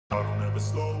never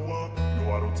slow up,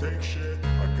 no I don't take shit.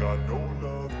 I got no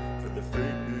love for the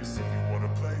fakeness. If you wanna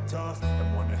play tough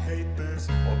and wanna hate this,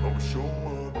 I'll always show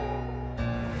up.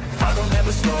 I don't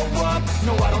ever slow up,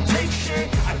 no I don't take shit.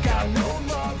 I got no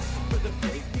love for the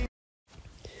fakeness.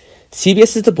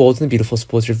 CBS's The Bold and the Beautiful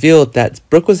Spoils revealed that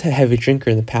Brooke was a heavy drinker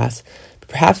in the past,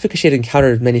 perhaps because she had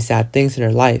encountered many sad things in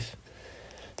her life.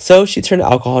 So she turned to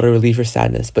alcohol to relieve her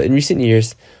sadness, but in recent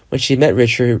years, when she met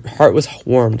Ridge, her heart was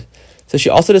warmed, so she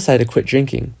also decided to quit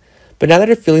drinking. But now that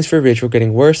her feelings for Ridge were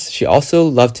getting worse, she also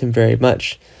loved him very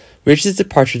much. Ridge's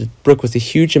departure to Brooke was a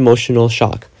huge emotional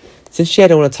shock, since she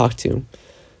had no one to talk to.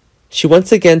 She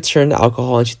once again turned to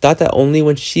alcohol, and she thought that only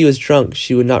when she was drunk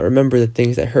she would not remember the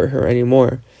things that hurt her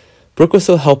anymore. Brooke was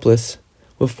so helpless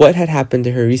with what had happened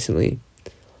to her recently.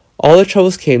 All the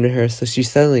troubles came to her, so she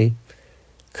suddenly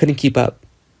couldn't keep up.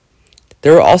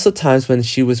 There were also times when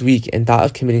she was weak and thought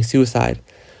of committing suicide.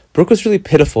 Brooke was really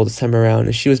pitiful this time around,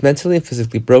 and she was mentally and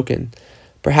physically broken.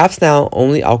 Perhaps now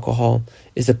only alcohol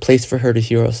is the place for her to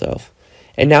heal herself.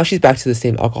 And now she's back to the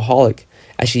same alcoholic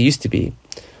as she used to be.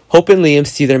 Hope and Liam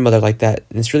see their mother like that,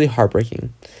 and it's really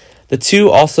heartbreaking. The two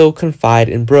also confide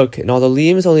in Brooke, and although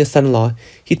Liam is only a son-in-law,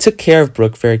 he took care of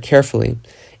Brooke very carefully,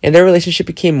 and their relationship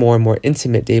became more and more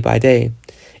intimate day by day.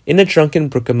 In a drunken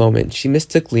Brooke moment, she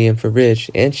mistook Liam for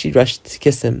Ridge, and she rushed to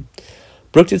kiss him.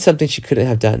 Brooke did something she couldn't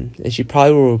have done, and she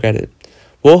probably will regret it.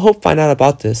 Will Hope find out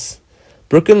about this?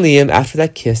 Brooke and Liam, after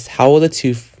that kiss, how will the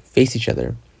two face each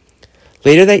other?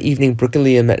 Later that evening, Brooke and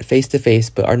Liam met face to face,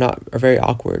 but are very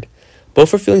awkward.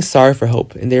 Both are feeling sorry for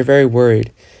Hope, and they are very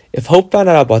worried. If Hope found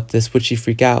out about this, would she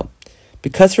freak out?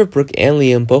 Because for Brooke and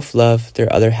Liam both love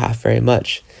their other half very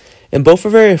much, and both are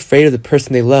very afraid of the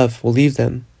person they love will leave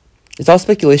them. It's all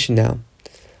speculation now.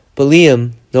 But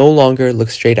Liam no longer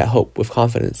looks straight at Hope with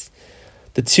confidence.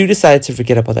 The two decided to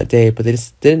forget about that day, but they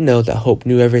just didn't know that Hope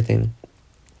knew everything.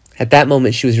 At that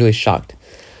moment, she was really shocked.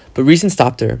 But reason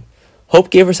stopped her. Hope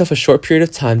gave herself a short period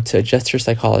of time to adjust her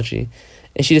psychology,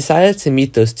 and she decided to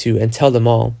meet those two and tell them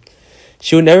all.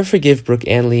 She would never forgive Brooke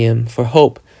and Liam. For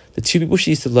Hope, the two people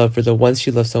she used to love were the ones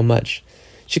she loved so much.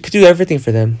 She could do everything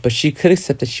for them, but she could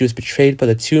accept that she was betrayed by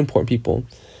the two important people.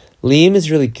 Liam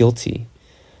is really guilty.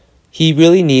 He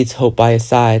really needs Hope by his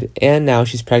side, and now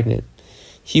she's pregnant.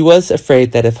 He was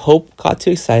afraid that if Hope got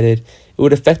too excited, it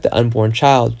would affect the unborn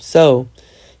child, so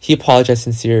he apologized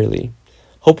sincerely,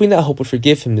 hoping that Hope would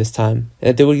forgive him this time, and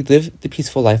that they would live the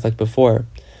peaceful life like before.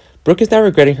 Brooke is now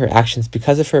regretting her actions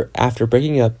because of her after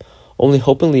breaking up. Only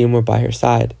Hope and Liam were by her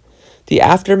side. The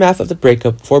aftermath of the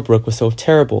breakup for Brooke was so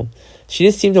terrible. She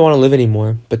didn't seem to want to live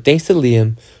anymore, but thanks to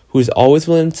Liam, who is always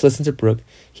willing to listen to Brooke,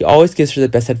 he always gives her the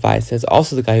best advice and is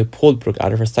also the guy who pulled Brooke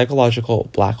out of her psychological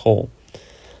black hole.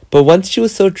 But once she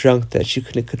was so drunk that she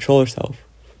couldn't control herself,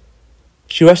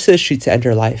 she rushed to the street to end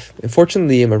her life.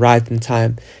 Unfortunately, Liam arrived in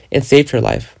time and saved her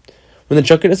life. When the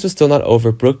drunkenness was still not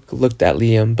over, Brooke looked at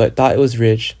Liam but thought it was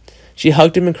Ridge. She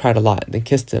hugged him and cried a lot, then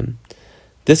kissed him.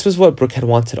 This was what Brooke had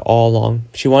wanted all along.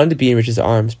 She wanted to be in Ridge's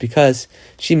arms because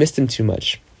she missed him too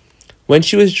much. When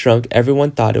she was drunk,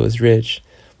 everyone thought it was Ridge.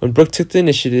 When Brooke took the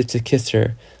initiative to kiss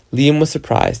her, Liam was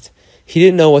surprised. He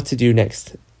didn't know what to do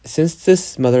next. Since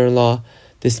this mother-in-law,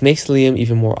 this makes Liam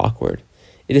even more awkward.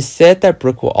 It is said that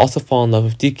Brooke will also fall in love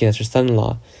with Deacon as her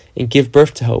son-in-law and give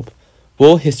birth to Hope.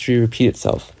 Will history repeat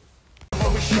itself?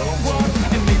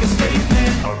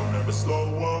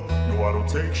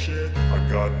 Take shit, I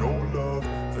got no love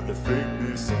for the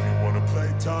fakeness. If you wanna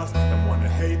play tough and wanna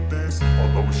hate this,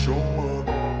 I'll always show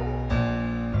up.